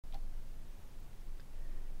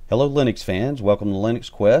Hello Linux fans, welcome to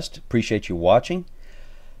Linux Quest. Appreciate you watching.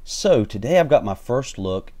 So today I've got my first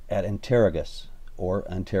look at Antergos or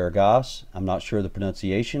Antergos. I'm not sure of the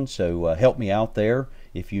pronunciation, so help me out there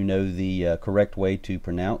if you know the correct way to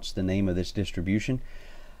pronounce the name of this distribution.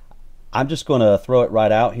 I'm just going to throw it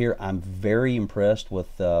right out here. I'm very impressed with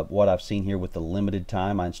what I've seen here with the limited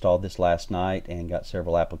time. I installed this last night and got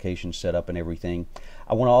several applications set up and everything.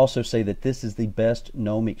 I want to also say that this is the best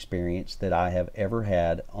GNOME experience that I have ever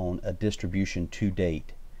had on a distribution to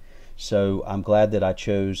date. So I'm glad that I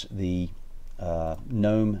chose the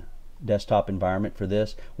GNOME desktop environment for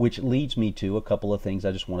this, which leads me to a couple of things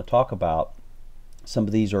I just want to talk about. Some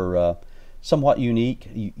of these are somewhat unique.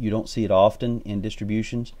 You don't see it often in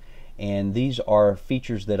distributions. And these are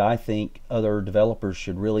features that I think other developers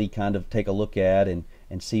should really kind of take a look at and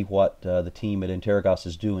see what the team at Antergos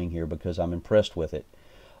is doing here, because I'm impressed with it.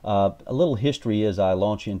 A little history as I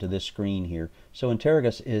launch into this screen here. So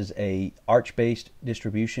Antergos is a Arch-based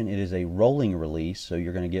distribution. It is a rolling release, so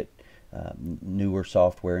you're going to get newer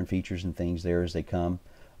software and features and things there as they come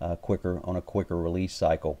quicker on a quicker release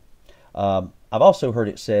cycle. I've also heard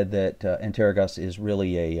it said that Antergos is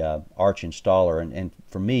really a Arch installer, and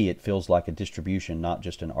for me it feels like a distribution, not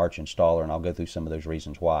just an Arch installer, and I'll go through some of those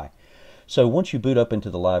reasons why. So once you boot up into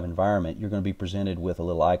the live environment, you're going to be presented with a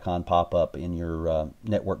little icon pop up in your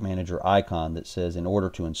network manager icon that says in order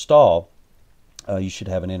to install you should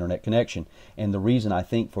have an internet connection. And the reason I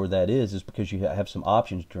think for that is because you have some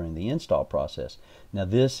options during the install process. Now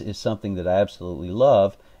this is something that I absolutely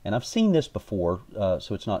love, and I've seen this before, so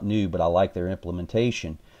it's not new, but I like their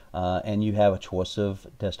implementation. And you have a choice of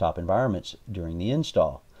desktop environments during the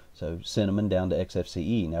install. So Cinnamon down to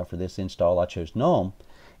XFCE. Now for this install I chose GNOME,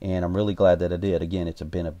 and I'm really glad that I did. Again, it's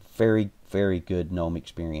been a very, very good GNOME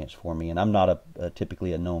experience for me, and I'm not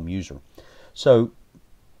typically a GNOME user. So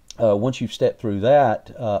once you've stepped through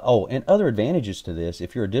that, oh, and other advantages to this,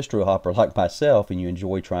 if you're a distro hopper like myself and you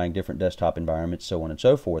enjoy trying different desktop environments, so on and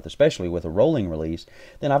so forth, especially with a rolling release,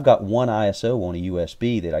 then I've got one ISO on a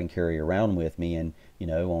USB that I can carry around with me, and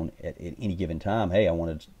at any given time, hey, I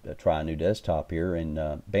want to try a new desktop here,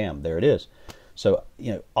 and bam, there it is. So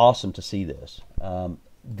awesome to see this.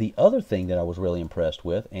 The other thing that I was really impressed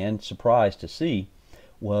with and surprised to see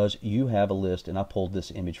was you have a list, and I pulled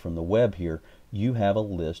this image from the web here. You have a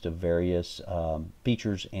list of various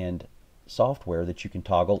features and software that you can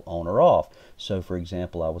toggle on or off. So for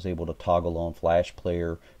example, I was able to toggle on Flash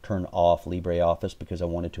Player, turn off LibreOffice because I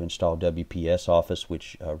wanted to install WPS Office,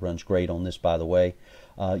 which runs great on this, by the way.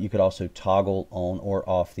 You could also toggle on or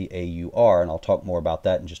off the AUR, and I'll talk more about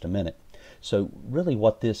that in just a minute. So really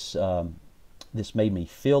what this made me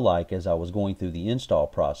feel like as I was going through the install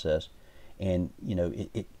process, and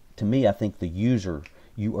to me, I think the user,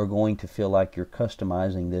 you are going to feel like you're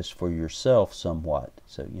customizing this for yourself somewhat.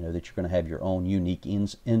 So that you're going to have your own unique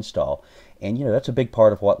install, and that's a big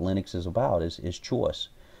part of what Linux is about, is choice.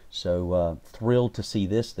 So thrilled to see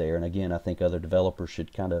this there, and again, I think other developers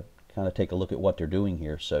should kind of take a look at what they're doing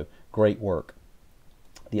here. So great work.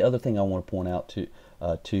 The other thing I want to point out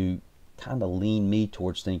to kind of lean me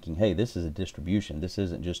towards thinking, hey, this is a distribution, this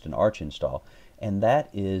isn't just an Arch install, and that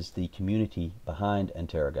is the community behind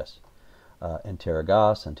Antergos.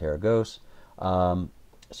 Antergos.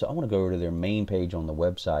 So I want to go over to their main page on the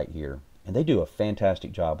website here, and they do a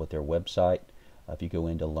fantastic job with their website. If you go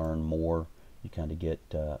in to learn more, you kind of get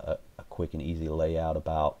a quick and easy layout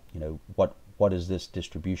about what is this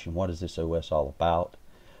distribution, what is this OS all about.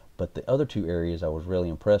 But the other two areas I was really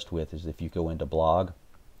impressed with is if you go into blog.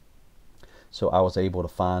 So I was able to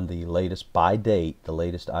find the latest by date, the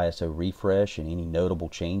latest ISO refresh, and any notable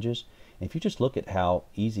changes. And if you just look at how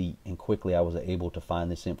easy and quickly I was able to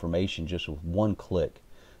find this information just with one click.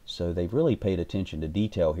 So they've really paid attention to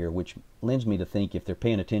detail here, which lends me to think if they're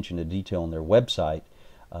paying attention to detail on their website,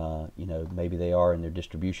 maybe they are in their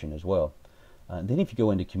distribution as well. Then if you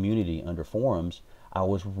go into community under forums, I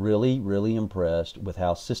was really, really impressed with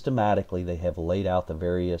how systematically they have laid out the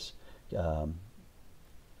various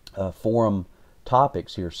forum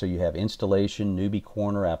topics here. So you have installation, newbie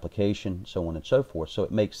corner, application, so on and so forth. So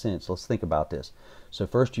it makes sense. Let's think about this. So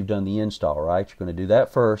first you've done the install, right? You're going to do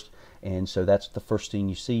that first, and so that's the first thing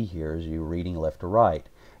you see here is you're reading left to right.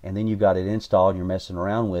 And then you've got it installed and you're messing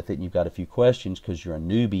around with it, and you've got a few questions because you're a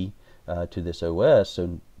newbie to this OS,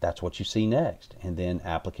 so that's what you see next. And then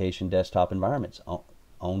application, desktop environments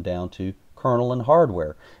on down to kernel and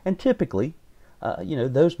hardware. And typically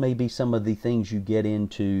those may be some of the things you get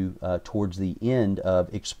into towards the end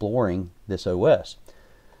of exploring this OS.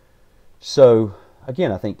 So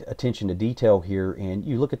again, I think attention to detail here, and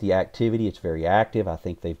you look at the activity, it's very active. I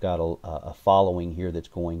think they've got a following here that's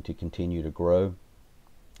going to continue to grow.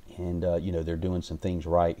 and you know, they're doing some things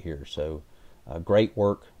right here. So great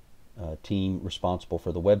work, team responsible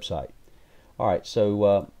for the website. All right,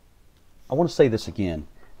 so I want to say this again.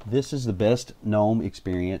 This is the best GNOME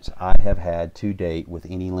experience I have had to date with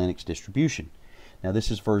any Linux distribution. Now this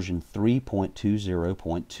is version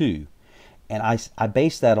 3.20.2, and I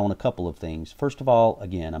base that on a couple of things. First of all,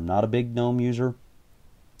 again, I'm not a big GNOME user,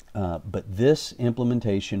 but this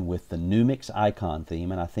implementation with the Numix icon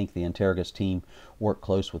theme, and I think the Antergos team worked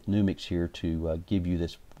close with Numix here to give you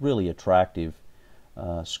this really attractive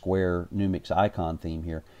square Numix icon theme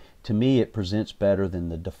here. To me, it presents better than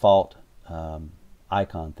the default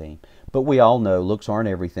icon theme. But we all know looks aren't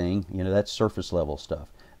everything. You know, that's surface level stuff.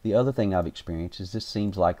 The other thing I've experienced is this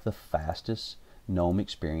seems like the fastest GNOME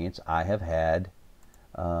experience I have had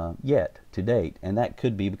yet to date, and that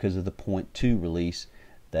could be because of the 0.2 release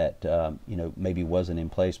that you know, maybe wasn't in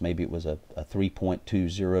place. Maybe it was a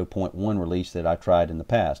 3.20.1 release that I tried in the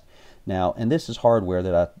past. Now, and this is hardware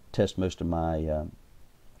that I test most of my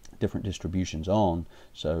different distributions on,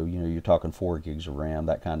 so you know, you're talking 4 gigs of RAM,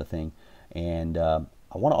 that kind of thing. And I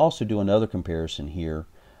want to also do another comparison here,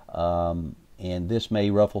 and this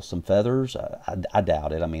may ruffle some feathers. I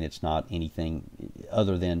doubt it. I mean, it's not anything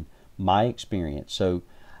other than my experience. So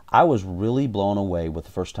I was really blown away with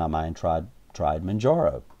the first time I tried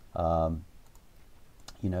Manjaro.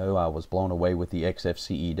 You know, I was blown away with the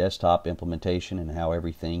XFCE desktop implementation and how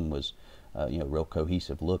everything was, you know, real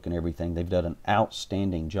cohesive look and everything. They've done an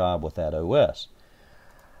outstanding job with that OS.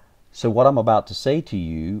 So what I'm about to say to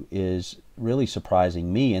you is really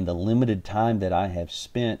surprising me. In the limited time that I have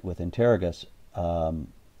spent with Antergos,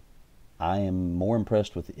 I am more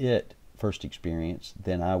impressed with it first experience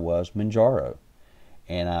than I was Manjaro.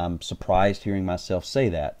 And I'm surprised hearing myself say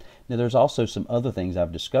that. Now, there's also some other things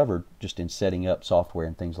I've discovered just in setting up software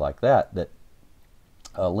and things like that that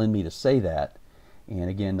lend me to say that. And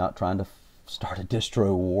again, not trying to start a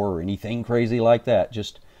distro war or anything crazy like that,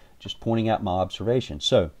 just pointing out my observations.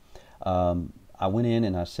 So I went in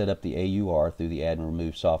and I set up the AUR through the add and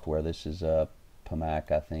remove software. This is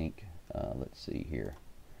PMAC, I think. Let's see here.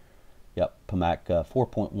 Yep, PMAC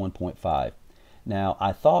 4.1.5. Now,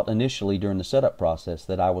 I thought initially during the setup process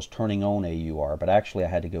that I was turning on AUR, but actually I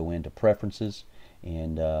had to go into preferences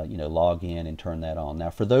and you know, log in and turn that on. Now,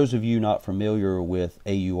 for those of you not familiar with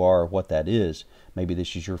AUR, what that is, maybe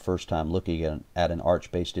this is your first time looking at an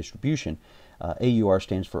Arch-based distribution. AUR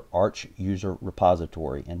stands for Arch User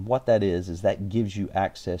Repository, and what that is that gives you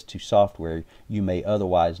access to software you may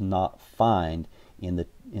otherwise not find in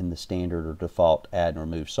the standard or default add and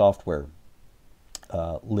remove software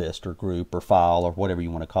list or group or file or whatever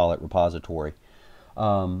you want to call it, repository.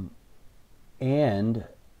 And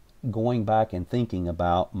going back and thinking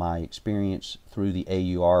about my experience through the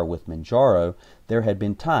AUR with Manjaro, there had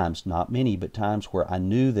been times, not many, but times where I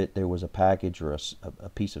knew that there was a package or a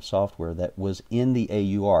piece of software that was in the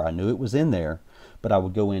AUR. I knew it was in there, but I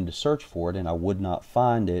would go in to search for it and I would not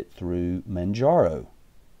find it through Manjaro.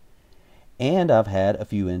 And I've had a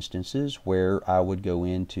few instances where I would go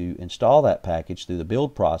in to install that package through the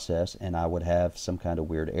build process and I would have some kind of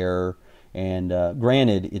weird error. And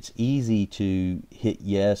granted, it's easy to hit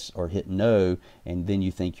yes or hit no, and then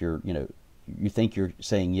you think you're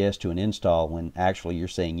saying yes to an install when actually you're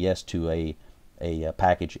saying yes to a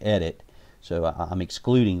package edit. So I'm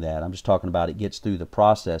excluding that. I'm just talking about it gets through the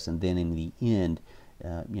process and then in the end,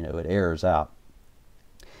 you know, it errors out.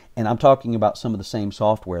 And I'm talking about some of the same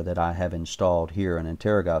software that I have installed here in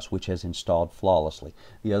Antergos, which has installed flawlessly.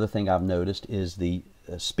 The other thing I've noticed is the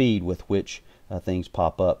speed with which things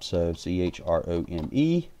pop up. So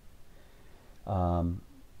CHROME.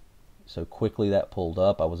 So quickly that pulled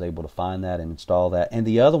up. I was able to find that and install that. And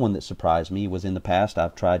the other one that surprised me was in the past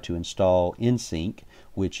I've tried to install InSync,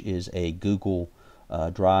 which is a Google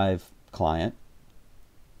Drive client.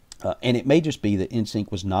 And it may just be that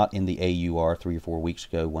InSync was not in the AUR 3 or 4 weeks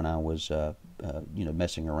ago when I was you know,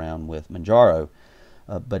 messing around with Manjaro.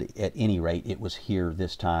 But at any rate, it was here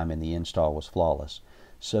this time and the install was flawless.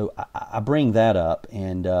 So I bring that up,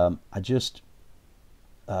 and I just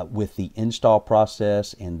with the install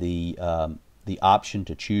process and the option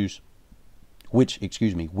to choose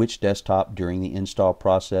which desktop during the install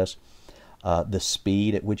process, the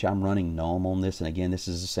speed at which I'm running GNOME on this, and again, this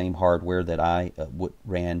is the same hardware that I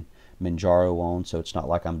ran Manjaro on, so it's not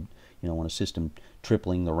like I'm, you know, on a system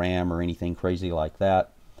tripling the RAM or anything crazy like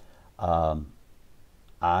that. I'm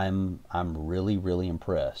really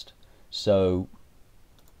impressed. So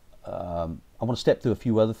I want to step through a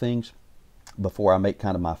few other things before I make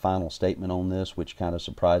kind of my final statement on this, which kind of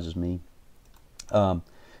surprises me. You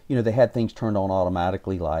know, they had things turned on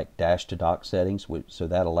automatically like dash to dock settings, so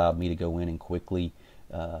that allowed me to go in and quickly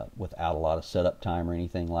without a lot of setup time or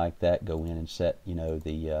anything like that. Go in and set, you know,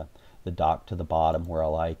 the dock to the bottom where I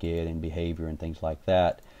like it, and behavior and things like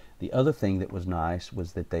that. The other thing that was nice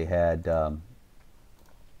was that they had,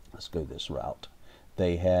 let's go this route.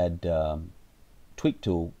 They had Tweak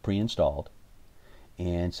Tool pre-installed,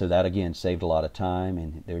 and so that again saved a lot of time.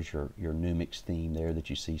 And there's your Numix theme there that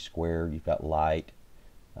you see square. You've got light,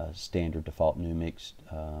 standard default Numix,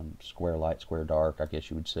 square light, square dark, I guess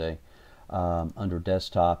you would say. Under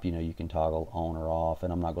desktop, you know, you can toggle on or off,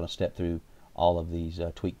 and I'm not going to step through all of these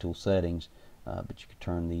Tweak Tool settings, but you could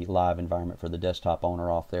turn the live environment for the desktop on or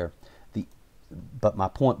off there. But my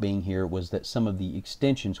point being here was that some of the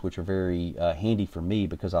extensions, which are very handy for me,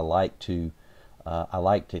 because I like to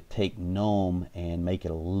take GNOME and make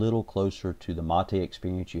it a little closer to the Mate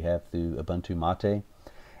experience you have through Ubuntu Mate.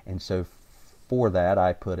 And so for that,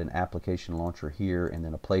 I put an application launcher here and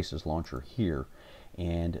then a places launcher here.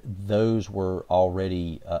 And those were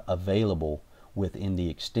already available within the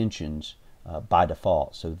extensions by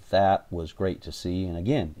default. So that was great to see. And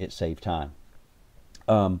again, it saved time.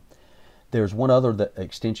 There's one other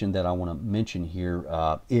extension that I want to mention here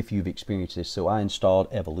if you've experienced this. So I installed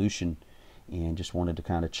Evolution and just wanted to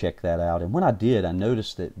kind of check that out. And when I did, I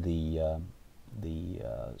noticed that the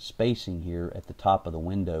spacing here at the top of the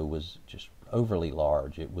window was just overly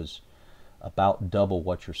large. It was about double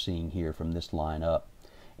what you're seeing here from this line up.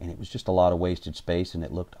 And it was just a lot of wasted space, and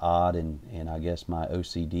it looked odd, and I guess my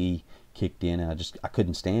OCD kicked in, and I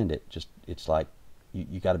couldn't stand it. It's like,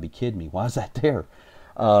 you got to be kidding me. Why is that there?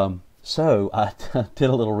 So I did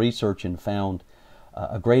a little research and found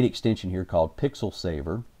a great extension here called Pixel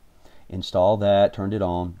Saver. Installed that, turned it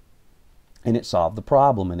on, and it solved the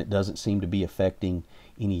problem, and it doesn't seem to be affecting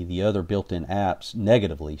any of the other built-in apps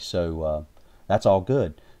negatively. So that's all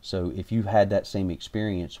good. So if you've had that same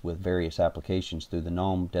experience with various applications through the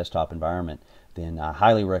GNOME desktop environment, then I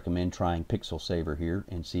highly recommend trying Pixel Saver here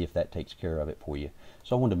and see if that takes care of it for you.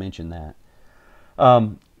 So I wanted to mention that.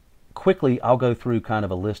 Quickly, I'll go through kind of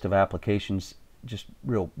a list of applications just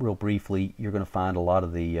real briefly. You're going to find a lot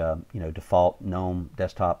of the you know, default GNOME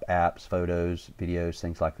desktop apps, photos, videos,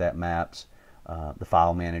 things like that, maps, the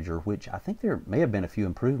file manager, which I think there may have been a few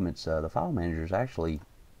improvements. The file manager is actually,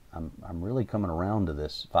 I'm really coming around to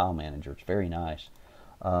this file manager. It's very nice.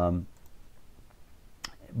 But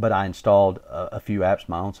I installed a few apps of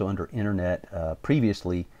my own. So under Internet,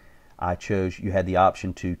 previously I chose, you had the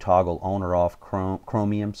option to toggle on or off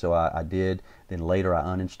Chromium, so I did. Then later I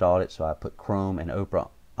uninstalled it, so I put Chrome and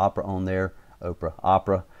Opera on there,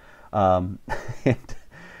 Opera.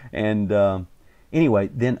 Anyway,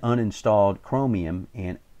 then uninstalled Chromium,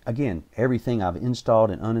 and again, everything I've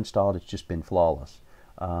installed and uninstalled, it's just been flawless.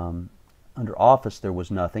 Under Office, there was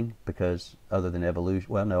nothing, because other than Evolution,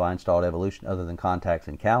 well, no, I installed Evolution other than Contacts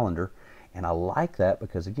and Calendar. And I like that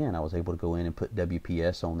because, again, I was able to go in and put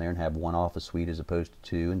WPS on there and have one Office suite as opposed to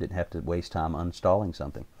two, and didn't have to waste time uninstalling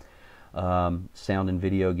something. Sound and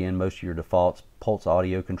video, again, most of your defaults. Pulse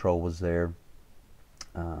audio control was there.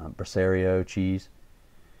 Brasserio, Cheese.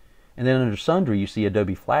 And then under Sundry, you see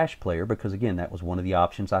Adobe Flash Player because, again, that was one of the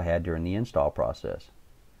options I had during the install process.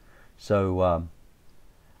 So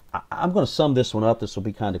I'm going to sum this one up. This will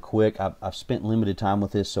be kind of quick. I've spent limited time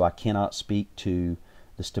with this, so I cannot speak to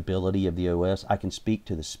the stability of the OS. I can speak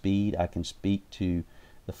to the speed. I can speak to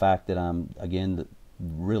the fact that I'm, again,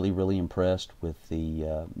 really impressed with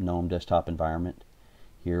the GNOME desktop environment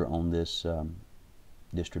here on this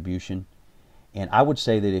distribution. And I would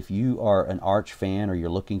say that if you are an Arch fan or you're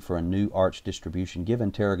looking for a new Arch distribution, give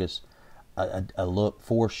Antergos a look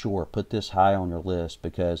for sure. Put this high on your list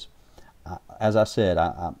because, as I said,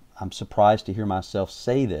 I'm surprised to hear myself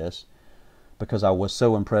say this because I was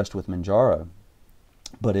so impressed with Manjaro.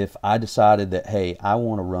 But if I decided that, hey, I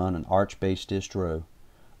want to run an Arch-based distro,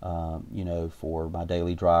 you know, for my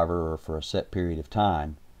daily driver or for a set period of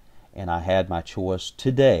time, and I had my choice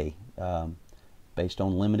today, based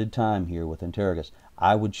on limited time here with Antergos,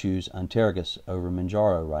 I would choose Antergos over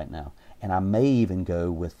Manjaro right now. And I may even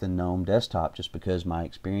go with the GNOME desktop just because my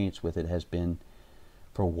experience with it has been,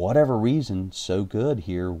 for whatever reason, so good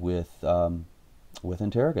here with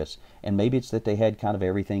Antergos. And maybe it's that they had kind of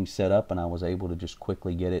everything set up and I was able to just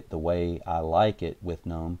quickly get it the way I like it with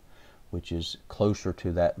GNOME, which is closer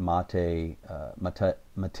to that Mate I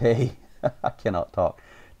cannot talk,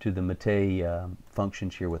 to the Mate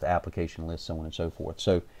functions here with application lists, so on and so forth.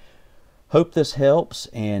 So hope this helps,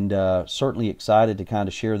 and certainly excited to kind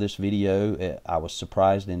of share this video. I was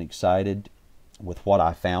surprised and excited with what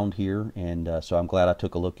I found here, and so I'm glad I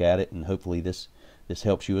took a look at it, and hopefully this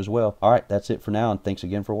helps you as well. All right, that's it for now, and thanks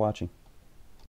again for watching.